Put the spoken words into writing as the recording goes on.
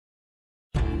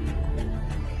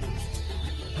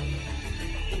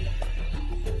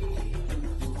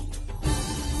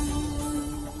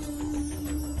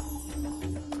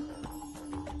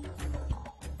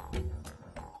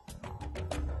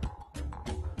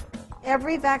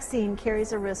Every vaccine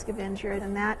carries a risk of injury,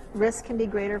 and that risk can be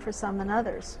greater for some than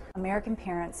others. American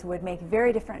parents would make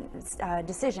very different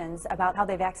decisions about how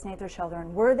they vaccinate their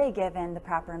children were they given the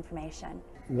proper information.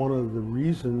 One of the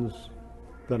reasons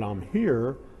that I'm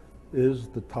here is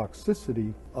the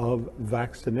toxicity of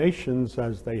vaccinations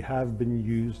as they have been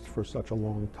used for such a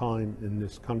long time in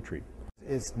this country.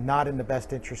 It's not in the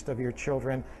best interest of your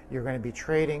children. You're going to be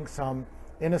trading some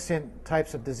innocent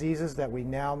types of diseases that we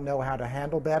now know how to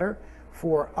handle better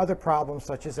for other problems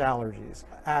such as allergies,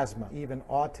 asthma, even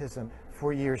autism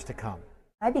for years to come.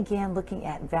 I began looking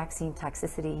at vaccine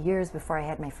toxicity years before I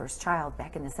had my first child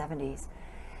back in the 70s.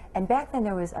 And back then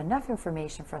there was enough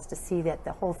information for us to see that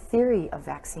the whole theory of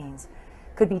vaccines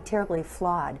could be terribly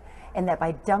flawed, and that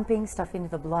by dumping stuff into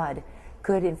the blood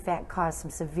could in fact cause some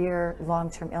severe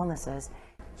long-term illnesses.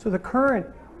 So the current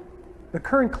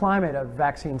climate of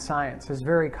vaccine science is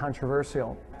very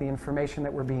controversial. The information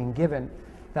that we're being given,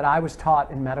 that I was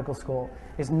taught in medical school,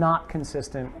 is not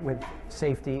consistent with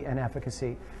safety and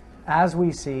efficacy. As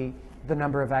we see the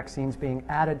number of vaccines being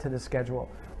added to the schedule,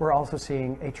 we're also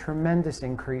seeing a tremendous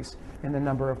increase in the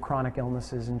number of chronic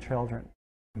illnesses in children.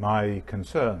 My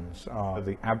concerns are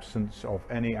the absence of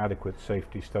any adequate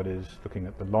safety studies looking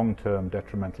at the long-term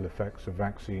detrimental effects of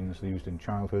vaccines used in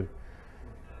childhood,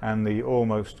 and the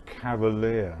almost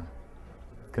cavalier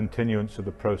continuance of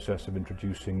the process of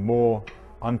introducing more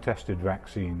untested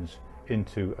vaccines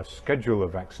into a schedule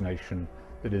of vaccination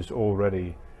that is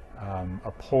already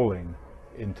appalling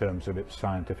in terms of its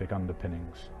scientific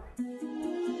underpinnings.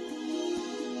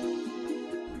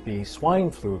 The swine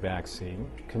flu vaccine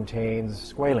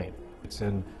contains squalene. It's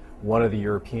in one of the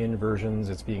European versions.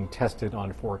 It's being tested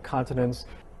on 4 continents.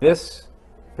 This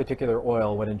particular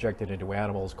oil, when injected into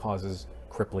animals, causes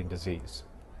crippling disease.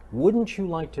 Wouldn't you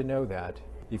like to know that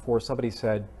before somebody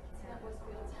said,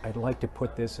 I'd like to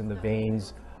put this in the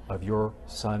veins of your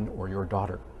son or your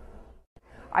daughter?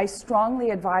 I strongly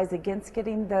advise against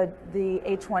getting the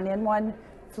H1N1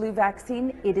 flu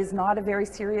vaccine. It is not a very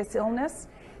serious illness.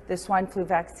 The swine flu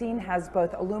vaccine has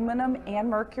both aluminum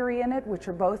and mercury in it, which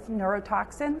are both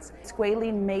neurotoxins.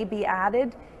 Squalene may be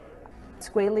added.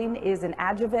 Squalene is an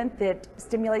adjuvant that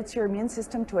stimulates your immune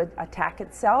system to attack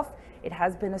itself. It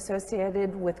has been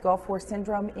associated with Gulf War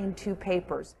syndrome in 2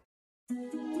 papers.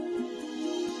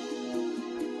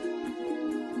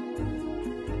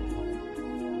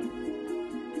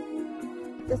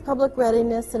 This public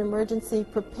readiness and emergency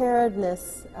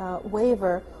preparedness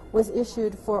waiver was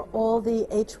issued for all the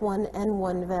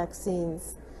H1N1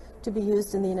 vaccines to be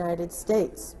used in the United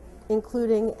States,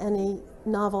 including any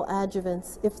novel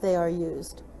adjuvants if they are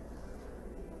used.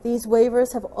 These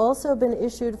waivers have also been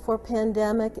issued for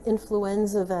pandemic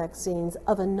influenza vaccines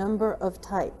of a number of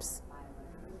types.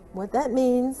 What that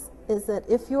means is that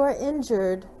if you are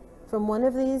injured from one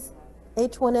of these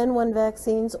H1N1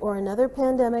 vaccines or another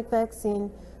pandemic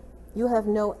vaccine, you have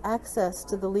no access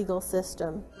to the legal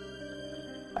system.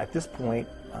 At this point,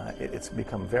 it's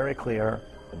become very clear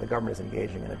that the government is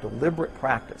engaging in a deliberate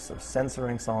practice of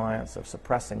censoring science, of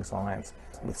suppressing science,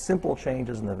 with simple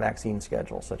changes in the vaccine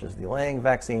schedule, such as delaying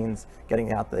vaccines,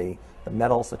 getting out the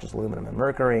metals such as aluminum and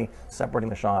mercury, separating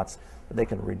the shots, that they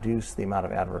can reduce the amount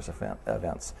of adverse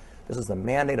events. This is the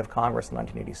mandate of Congress in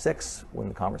 1986, when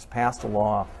the Congress passed a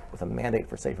law with a mandate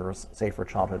for safer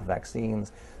childhood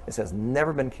vaccines. This has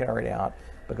never been carried out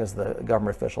because the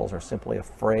government officials are simply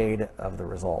afraid of the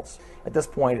results. At this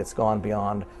point, it's gone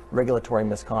beyond regulatory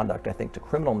misconduct, I think, to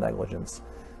criminal negligence,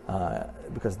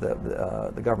 because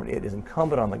the government, it is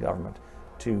incumbent on the government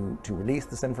to release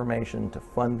this information, to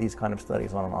fund these kind of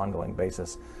studies on an ongoing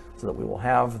basis, so that we will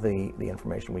have the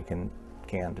information we can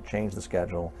to change the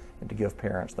schedule and to give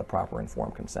parents the proper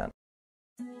informed consent.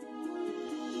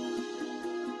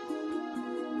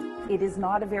 It is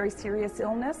not a very serious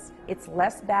illness. It's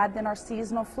less bad than our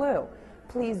seasonal flu.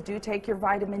 Please do take your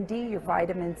vitamin D, your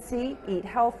vitamin C, eat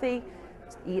healthy,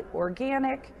 eat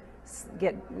organic,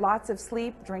 get lots of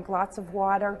sleep, drink lots of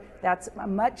water. That's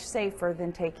much safer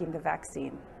than taking the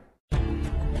vaccine.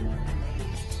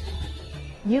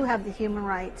 You have the human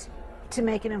right to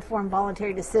make an informed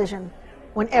voluntary decision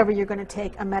whenever you're going to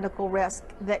take a medical risk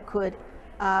that could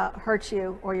hurt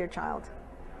you or your child.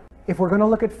 If we're going to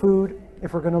look at food,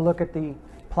 if we're going to look at the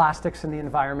plastics in the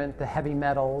environment, the heavy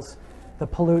metals, the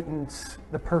pollutants,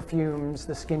 the perfumes,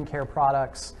 the skincare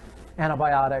products,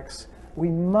 antibiotics, we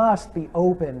must be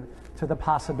open to the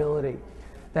possibility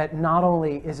that not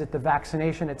only is it the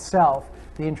vaccination itself,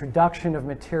 the introduction of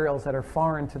materials that are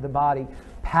foreign to the body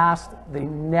past the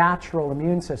natural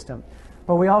immune system,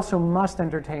 But we also must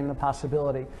entertain the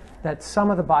possibility that some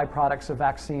of the byproducts of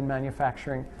vaccine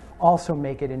manufacturing also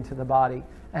make it into the body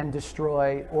and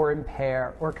destroy or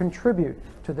impair or contribute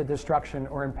to the destruction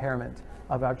or impairment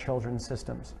of our children's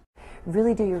systems.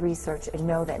 Really do your research and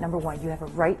know that, number one, you have a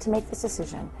right to make this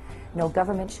decision. No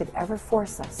government should ever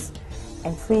force us.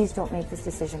 And please don't make this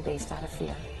decision based out of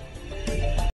fear.